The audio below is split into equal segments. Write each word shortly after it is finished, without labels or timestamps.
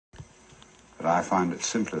But I find it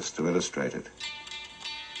simplest to illustrate it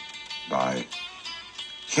by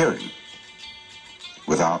hearing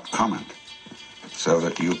without comment, so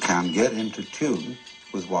that you can get into tune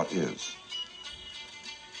with what is.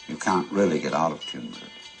 You can't really get out of tune with it,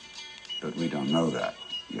 but we don't know that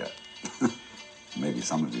yet. Maybe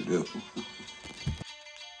some of you do.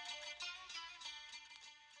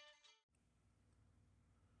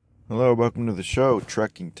 Hello, welcome to the show,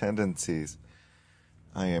 Trucking Tendencies.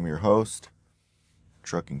 I am your host,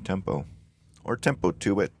 Trucking Tempo, or Tempo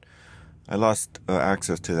to it. I lost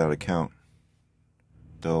access to that account,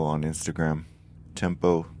 though, on Instagram.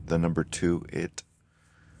 Tempo, the number 2, it.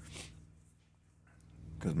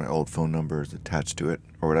 Because my old phone number is attached to it,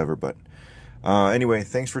 or whatever. But anyway,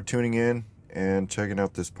 thanks for tuning in and checking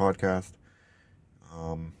out this podcast.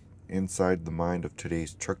 Inside the mind of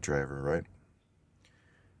today's truck driver, right?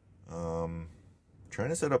 Trying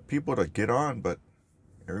to set up people to get on, but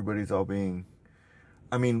everybody's all being...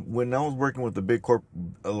 I mean, when I was working with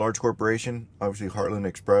a large corporation, obviously Heartland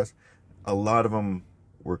Express, a lot of them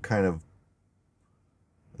were kind of...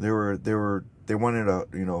 They wanted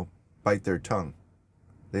to, bite their tongue.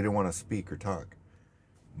 They didn't want to speak or talk.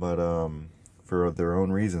 But for their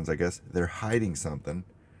own reasons, I guess, they're hiding something,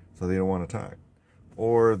 so they don't want to talk.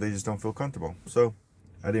 Or they just don't feel comfortable. So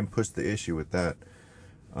I didn't push the issue with that.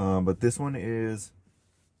 But this one is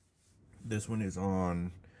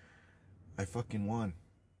on... I fucking won.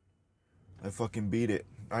 I fucking beat it.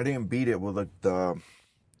 I didn't beat it with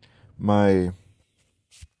my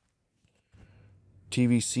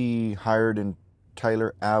TVC hired in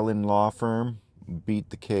Tyler Allen law firm beat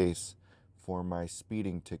the case for my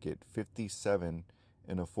speeding ticket, 57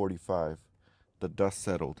 and a 45. The dust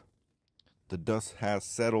settled. The dust has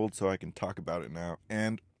settled, so I can talk about it now.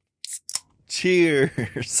 And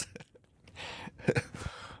cheers.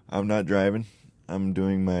 I'm not driving. I'm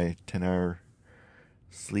doing my 10-hour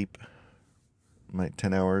sleep, my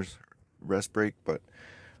 10 hours rest break. But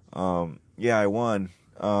yeah, I won.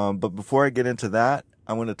 But before I get into that,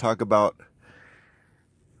 I want to talk about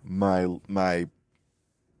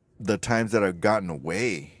the times that I've gotten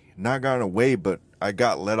away. Not gotten away, but I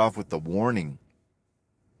got let off with the warning.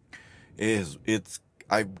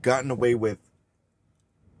 I've gotten away with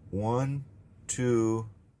 1, 2,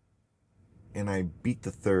 and I beat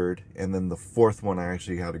the third, and then the fourth one I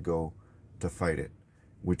actually had to go to fight it,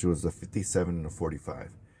 which was a 57 and a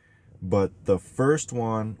 45. But the first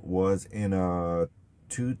one was in a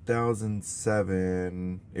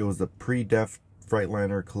 2007. It was a pre-def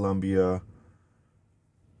Freightliner Columbia.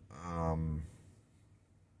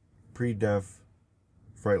 Pre-def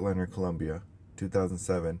Freightliner Columbia,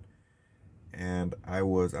 2007. And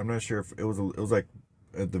I'm not sure if it was like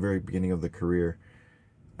at the very beginning of the career.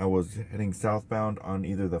 I was heading southbound on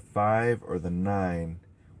either the 5 or the 9.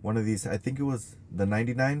 One of these, I think it was the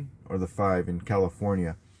 99 or the 5 in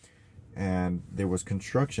California. And there was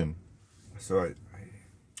construction. So I'm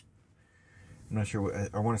not sure.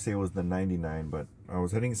 I want to say it was the 99, but I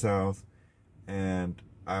was heading south, and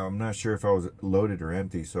I'm not sure if I was loaded or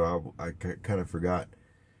empty, so I kind of forgot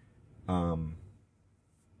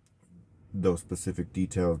those specific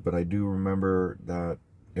details. But I do remember that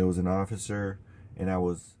it was an officer, and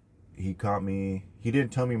he caught me. He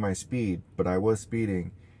didn't tell me my speed, but I was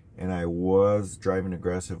speeding, and I was driving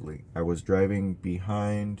aggressively. I was driving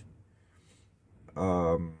behind,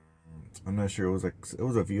 I'm not sure, it was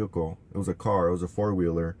a vehicle. It was a car. It was a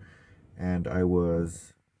four-wheeler, and I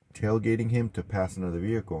was tailgating him to pass another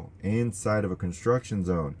vehicle inside of a construction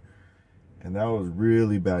zone. And that was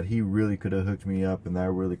really bad. He really could have hooked me up, and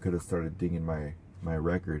that really could have started dinging my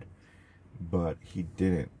record. But he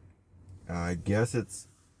didn't. I guess it's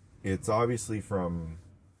obviously from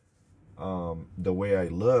the way I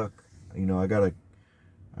look. I got a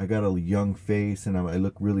young face, and I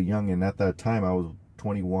look really young. And at that time, I was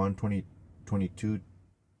 21, 22,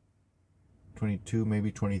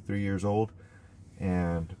 maybe 23 years old.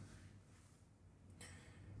 And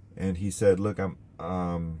he said, "Look, I'm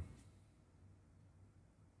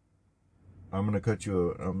gonna cut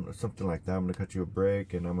you something like that. I'm gonna cut you a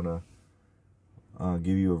break, and I'm gonna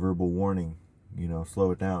give you a verbal warning.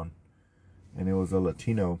 Slow it down." And it was a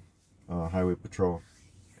Latino highway patrol,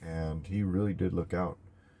 and he really did look out.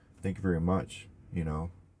 Thank you very much.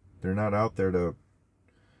 They're not out there to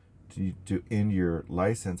end your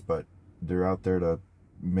license, but they're out there to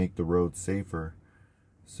make the road safer.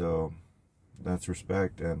 So that's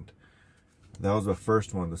respect. And that was the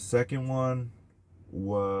first one. The second one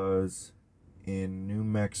was in New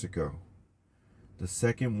Mexico. The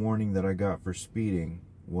second warning that I got for speeding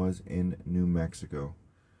was in New Mexico.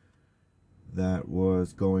 That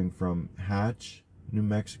was going from Hatch New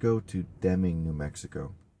Mexico to Deming, New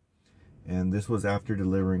Mexico. And this was after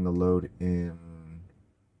delivering a load in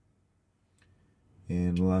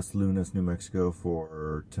Las Lunas, New Mexico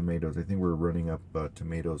for tomatoes. I think we're running up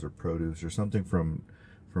tomatoes or produce or something from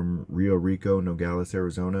Rio Rico, Nogales,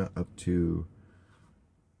 Arizona up to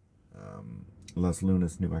Las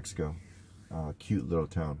Lunas, New Mexico. Cute little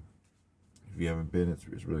town. If you haven't been,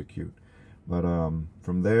 it's really cute. But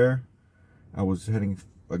from there, I was heading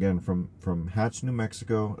again from Hatch, New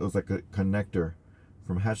Mexico. It was like a connector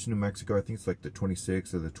from Hatch, New Mexico. I think it's like the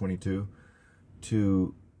 26 or the 22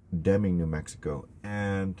 to Deming, New Mexico.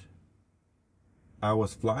 And I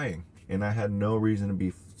was flying, and I had no reason to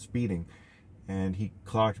be speeding. And he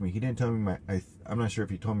clocked me. He didn't tell me I'm not sure if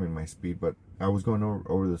he told me my speed, but I was going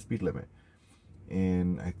over the speed limit.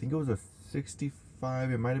 And I think it was a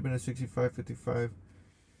 65. It might have been a 65, 55.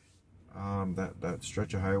 That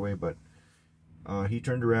stretch of highway, but he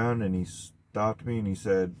turned around and he stopped me and he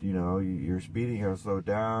said, you know, you're speeding, you gotta slow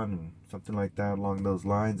down, and something like that along those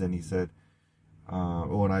lines. And he said,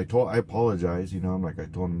 when I apologized, you know, I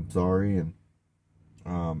told him sorry, and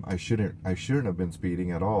I shouldn't have been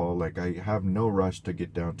speeding at all. Like, I have no rush to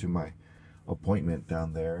get down to my appointment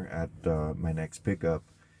down there at my next pickup,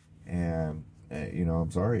 and you know,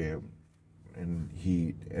 I'm sorry. And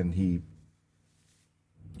he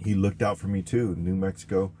looked out for me too. New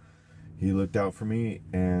Mexico, he looked out for me,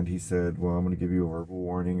 and he said, well, I'm going to give you a verbal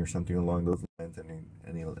warning or something along those lines,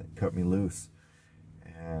 and he cut me loose.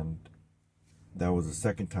 And that was the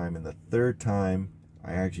second time. And the third time,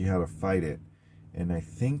 I actually had to fight it. And I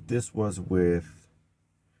think this was with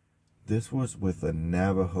a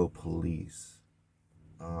Navajo police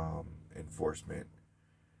enforcement.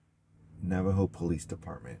 Navajo Police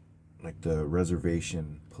Department, like the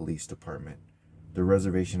reservation police department. The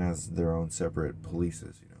reservation has their own separate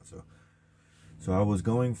polices, you know. So I was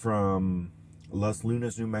going from Las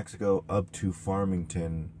Lunas, New Mexico, up to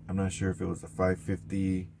Farmington. I'm not sure if it was a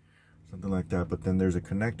 550, something like that. But then there's a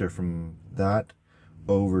connector from that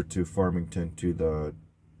over to Farmington to the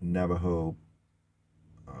Navajo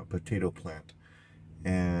potato plant.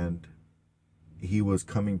 And he was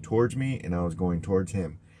coming towards me, and I was going towards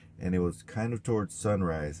him. And it was kind of towards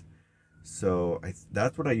sunrise. So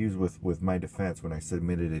that's what I used with my defense when I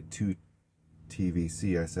submitted it to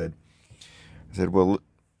TVC. I said, well,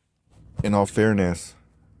 in all fairness,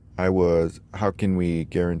 how can we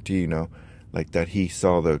guarantee, you know, like that he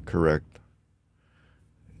saw the correct,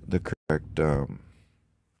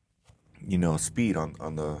 you know, speed on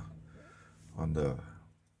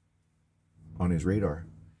his radar.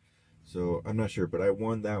 So I'm not sure, but I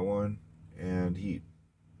won that one, and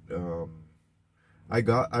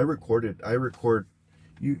I record,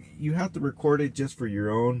 you have to record it just for your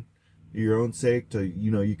own sake, to,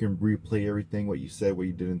 you know, you can replay everything, what you said, what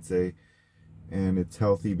you didn't say. And it's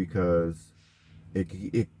healthy because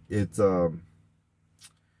it's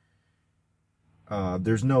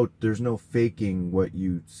there's no faking what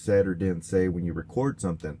you said or didn't say when you record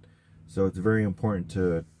something. So it's very important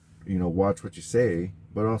to, you know, watch what you say,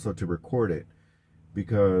 but also to record it,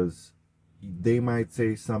 because they might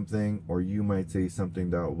say something, or you might say something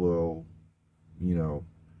that will, you know,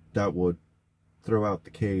 that would throw out the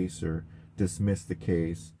case or dismiss the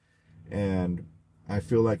case. And I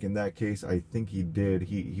feel like in that case, I think he did.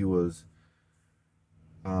 He was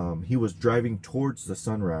driving towards the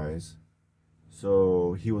sunrise,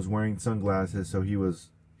 so he was wearing sunglasses, so he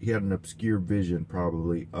had an obscure vision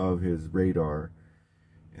probably of his radar.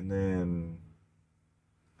 And then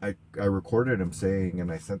I recorded him saying,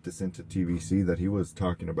 and I sent this into TVC, that he was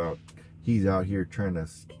talking about he's out here trying to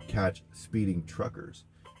catch speeding truckers.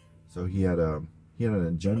 So he had an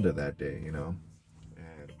agenda that day, you know.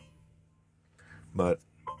 But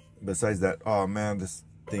besides that, oh man, this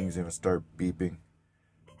thing's gonna start beeping,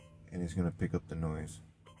 and it's gonna pick up the noise.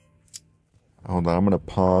 Hold on, I'm gonna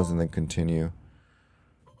pause and then continue.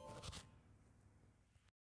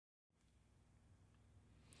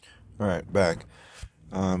 All right, back.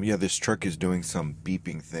 Yeah, this truck is doing some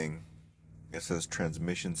beeping thing. It says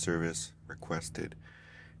transmission service requested,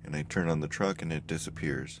 and I turn on the truck and it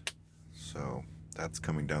disappears. So that's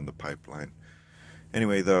coming down the pipeline.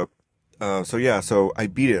 Anyway, so I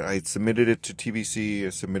beat it. I submitted it to TVC. I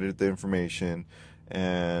submitted the information,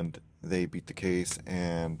 and they beat the case,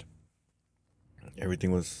 and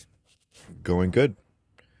everything was going good.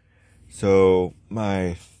 So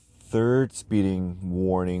my third speeding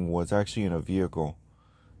warning was actually in a vehicle.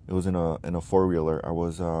 It was in a four-wheeler. I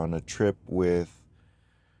was on a trip with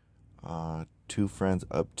two friends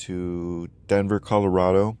up to Denver,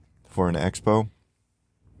 Colorado for an expo.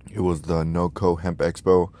 It was the NOCO Hemp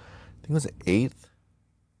Expo. I think it was the 8th.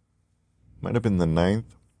 Might have been the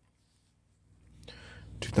 9th,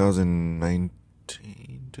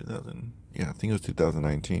 2019, 2000. Yeah, I think it was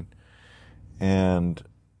 2019. And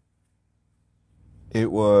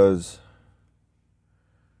it was,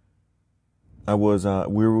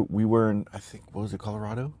 we were in, I think, what was it,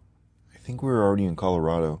 Colorado? I think we were already in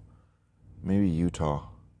Colorado, maybe Utah.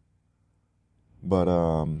 But,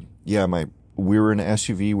 yeah, we were in an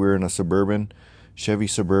SUV, we were in a Suburban, Chevy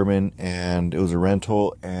Suburban, and it was a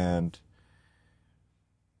rental, and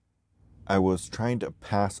I was trying to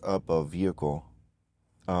pass up a vehicle,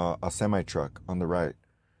 a semi-truck on the right,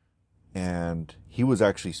 and he was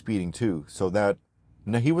actually speeding too. So that,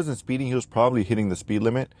 no, he wasn't speeding, he was probably hitting the speed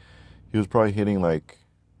limit. He was probably hitting, like,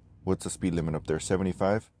 what's the speed limit up there,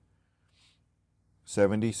 75?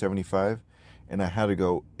 70, 75? And I had to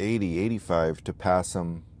go 80, 85 to pass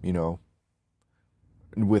him, you know,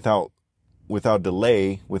 without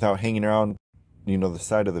delay, without hanging around, you know, the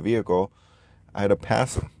side of the vehicle. I had to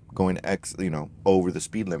pass him going over the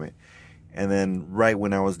speed limit. And then right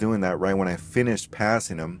when I was doing that, right when I finished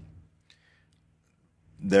passing him,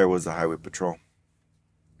 there was the highway patrol.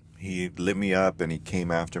 He lit me up and he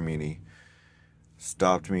came after me and he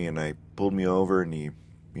stopped me and I pulled me over and he,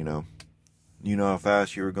 you know how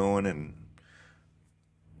fast you were going and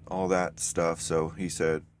all that stuff. So he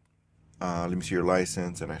said, let me see your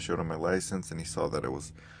license. And I showed him my license and he saw that it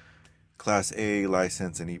was Class A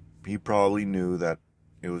license and he probably knew that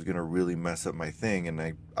it was going to really mess up my thing.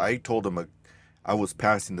 And I told him I was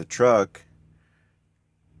passing the truck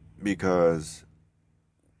because,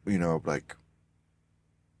 you know, like,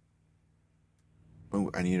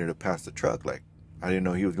 I needed to pass the truck. Like, I didn't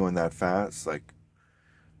know he was going that fast. Like,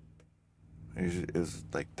 it was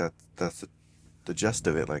like that's the gist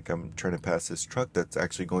of it. Like, I'm trying to pass this truck that's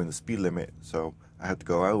actually going the speed limit, so I had to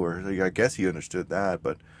go over. Like, I guess he understood that,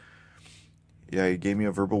 but yeah, he gave me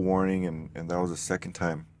a verbal warning, and that was the second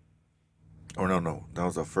time. Oh no, that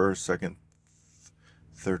was the first, second,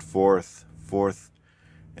 third, fourth,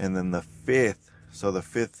 and then the fifth. So the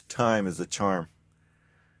fifth time is the charm.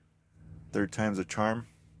 Third time's a charm.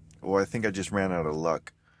 Well, I think I just ran out of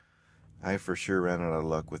luck. I for sure ran out of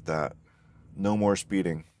luck with that. No more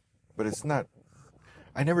speeding. But it's not,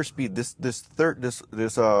 I never speed. This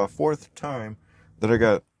fourth time that I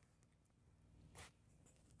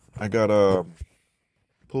got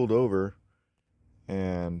pulled over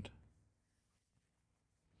and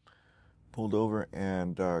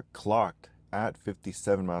clocked at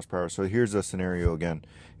 57 miles per hour. So here's the scenario again.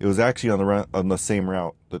 It was actually on the same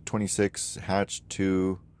route, the 26 Hatch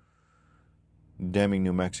to Deming,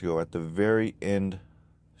 New Mexico, at the very end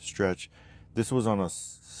stretch. This was on a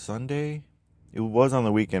Sunday. It was on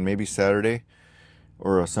the weekend, maybe Saturday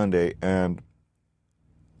or a Sunday, and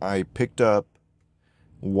I picked up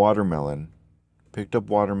watermelon. I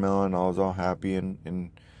was all happy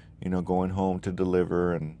and you know, going home to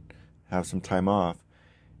deliver and have some time off.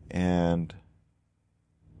 And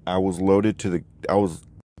I was loaded I was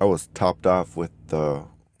topped off with the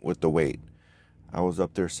weight. I was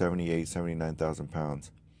up there 79,000 pounds.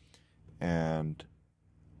 And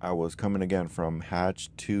I was coming again from Hatch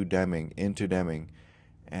to Deming, into Deming.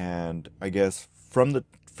 And I guess from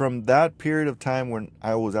that period of time when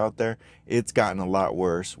I was out there, it's gotten a lot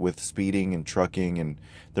worse with speeding and trucking, and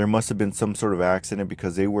there must have been some sort of accident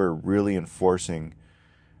because they were really enforcing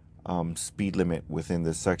speed limit within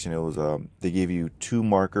this section. It was they gave you two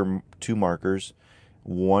markers,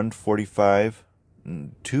 145,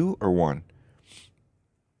 2 or 1.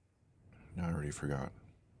 I already forgot.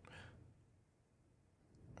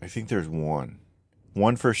 I think there's one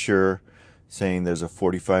for sure, saying there's a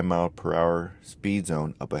 45 mile per hour speed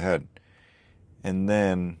zone up ahead, and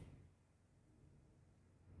then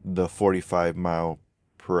the 45 mile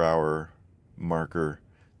per hour marker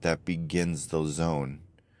that begins the zone.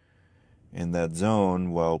 In that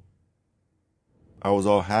zone, well, I was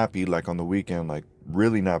all happy, like on the weekend, like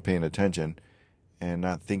really not paying attention and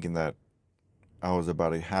not thinking that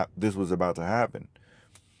this was about to happen.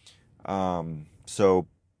 So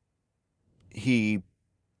he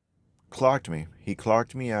clocked me. He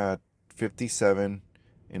clocked me at 57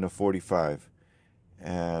 in a 45,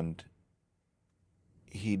 and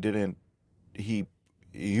he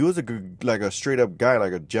was a straight up guy,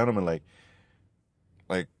 like a gentleman, like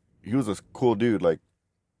he was a cool dude. Like,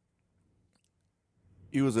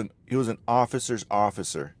 he was an officer's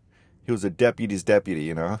officer. He was a deputy's deputy,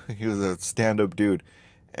 you know. He was a stand-up dude,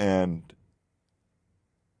 and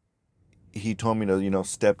he told me to, you know,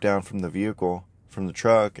 step down from the vehicle, from the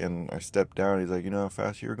truck, and I stepped down. He's like, you know how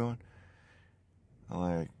fast you were going? I'm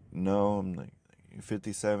like, no. I'm like,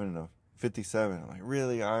 57 and a 57. I'm like,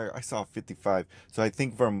 really? I saw 55. So I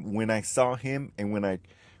think from when I saw him and when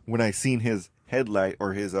I seen his headlight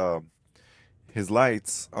or his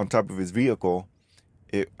lights on top of his vehicle,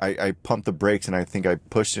 I pumped the brakes and I think I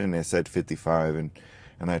pushed it and it said 55 and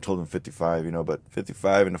I told him 55, but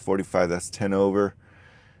 55 and a 45, that's 10 over.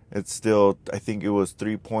 It's still, I think it was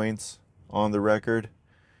 3 points on the record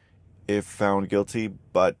if found guilty,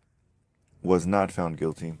 but was not found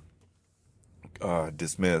guilty.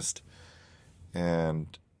 Dismissed.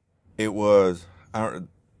 And it was,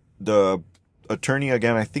 the attorney,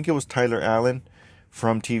 again, I think it was Tyler Allen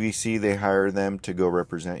from TVC. They hired them to go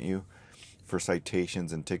represent you for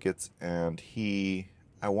citations and tickets. And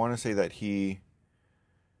I want to say that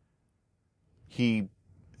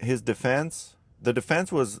his defense, the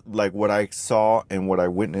defense was like what I saw and what I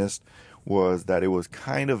witnessed was that it was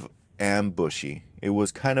kind of ambushy. It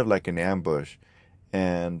was kind of like an ambush.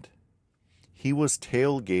 And he was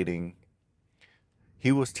tailgating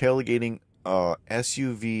a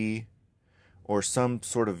SUV or some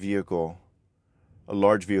sort of vehicle, a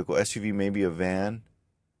large vehicle, SUV, maybe a van,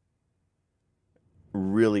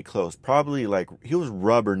 really close. Probably like he was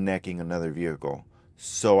rubbernecking another vehicle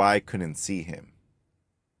so I couldn't see him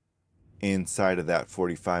inside of that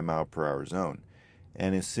 45 mile per hour zone.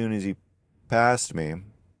 And as soon as he passed me,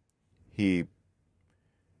 he,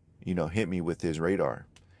 hit me with his radar.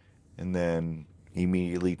 And then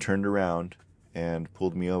immediately turned around and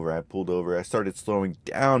pulled me over. I pulled over. I started slowing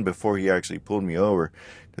down before he actually pulled me over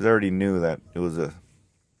because I already knew that there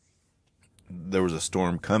was a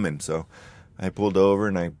storm coming. So I pulled over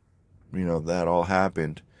and that all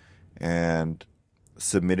happened and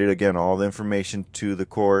submitted again all the information to the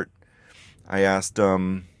court. I asked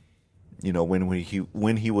him,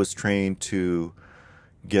 when he was trained to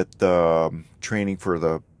get the training for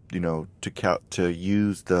the, to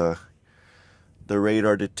use the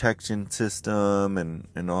radar detection system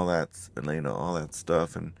and all that, and all that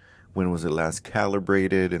stuff, and when was it last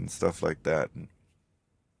calibrated and stuff like that. And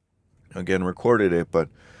again, recorded it, but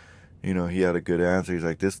he had a good answer. He's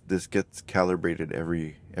like, this gets calibrated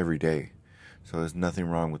every day, so there's nothing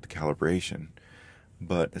wrong with the calibration.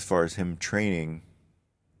 But as far as him training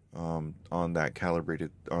on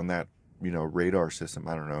that radar system,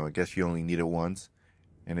 I don't know. I guess you only need it once,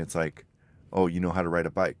 and it's like, oh, you know how to ride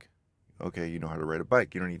a bike. Okay, you know how to ride a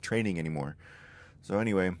bike. You don't need training anymore. So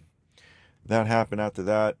anyway, that happened after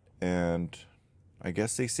that, and I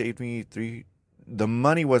guess they saved me the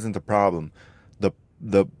money wasn't the problem.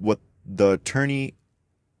 What the attorney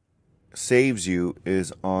saves you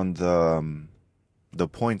is on the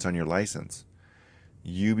points on your license.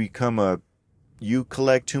 You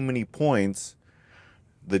collect too many points,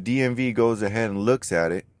 the DMV goes ahead and looks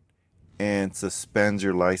at it and suspends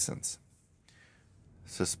your license.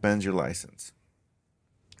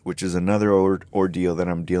 Which is another ordeal that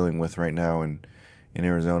I'm dealing with right now in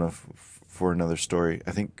Arizona for another story.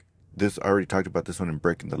 I think I already talked about this one in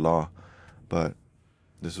Breaking the Law, but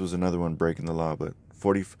this was another one, Breaking the Law. But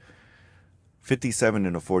 57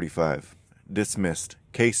 and a 45,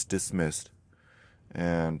 case dismissed,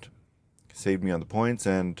 and saved me on the points.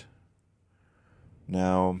 And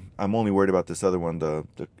now I'm only worried about this other one.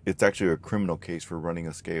 It's actually a criminal case for running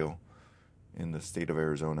a scale in the state of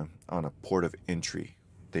Arizona on a port of entry.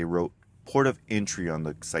 They wrote port of entry on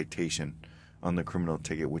the citation on the criminal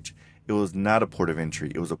ticket, which it was not a port of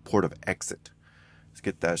entry. It was a port of exit. Let's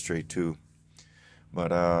get that straight too.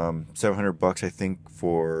 But $700, I think,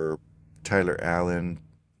 for Tyler Allen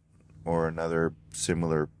or another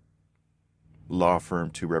similar law firm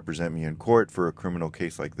to represent me in court for a criminal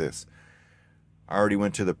case like this. I already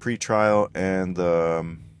went to the pretrial and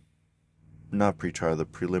the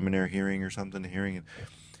preliminary hearing or something,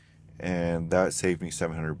 and that saved me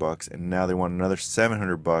 $700. And now they want another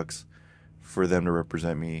 $700 for them to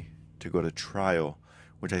represent me to go to trial,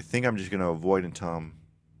 which I think I'm just gonna avoid and tell them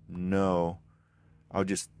no. I'll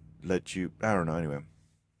just let you. I don't know. Anyway,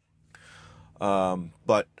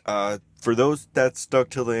 but for those that stuck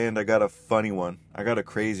till the end, I got a funny one. I got a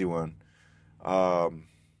crazy one.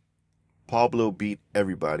 Pablo beat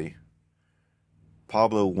everybody.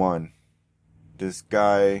 Pablo won. This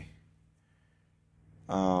guy,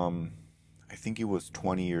 I think he was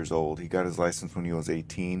 20 years old. He got his license when he was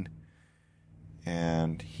 18.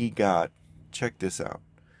 And he got, check this out,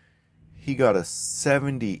 he got a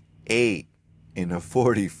 78 in a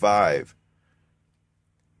 45.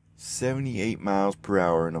 78 miles per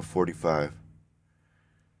hour in a 45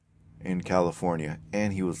 in California.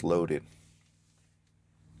 And he was loaded.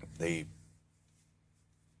 I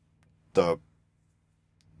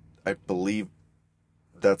believe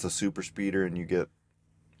that's a super speeder, and you get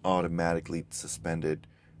automatically suspended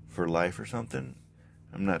for life or something.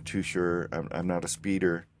 I'm not too sure. I'm not a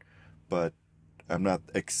speeder, but I'm not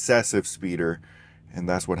excessive speeder, and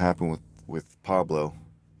that's what happened with Pablo.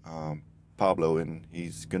 Pablo, and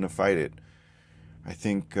he's gonna fight it. I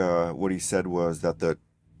think what he said was that the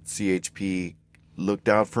CHP looked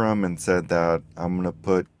out for him and said that I'm gonna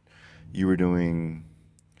put, you were doing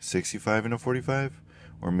 65 in a 45,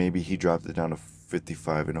 or maybe he dropped it down to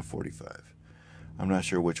 55 in a 45. I'm not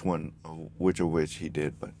sure which of which he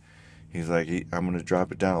did, but he's like, I'm gonna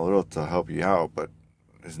drop it down a little to help you out, but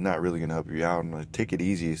it's not really gonna help you out. I'm gonna take it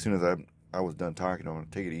easy. As soon as I was done talking to him,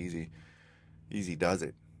 take it easy. Easy does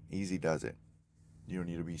it. Easy does it. You don't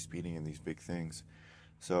need to be speeding in these big things.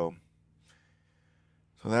 So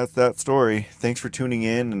that's that story. Thanks for tuning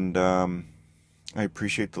in, and I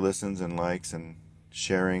appreciate the listens and likes and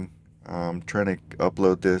sharing. I'm trying to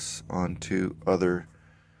upload this onto other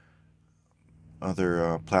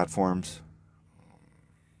platforms.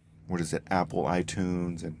 What is it? Apple,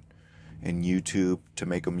 iTunes, and YouTube, to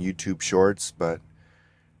make them YouTube shorts, but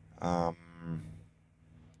I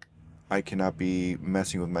cannot be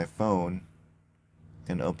messing with my phone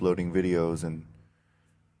and uploading videos and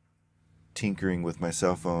tinkering with my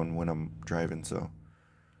cell phone when I'm driving. So,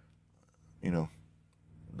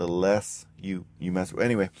 the less you mess with.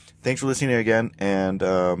 Anyway, thanks for listening again, and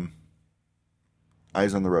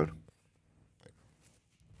eyes on the road.